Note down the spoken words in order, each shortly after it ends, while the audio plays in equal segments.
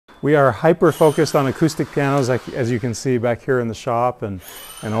We are hyper focused on acoustic pianos, as you can see back here in the shop, and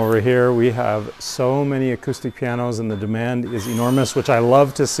over here we have so many acoustic pianos, and the demand is enormous, which I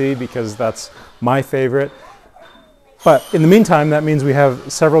love to see because that's my favorite. But in the meantime, that means we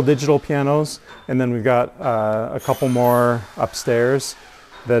have several digital pianos, and then we've got a couple more upstairs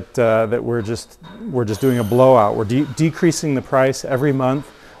that we're just doing a blowout. We're decreasing the price every month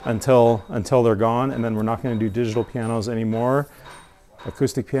until they're gone, and then we're not going to do digital pianos anymore.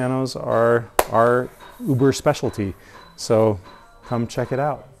 Acoustic pianos are our uber specialty, so come check it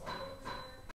out.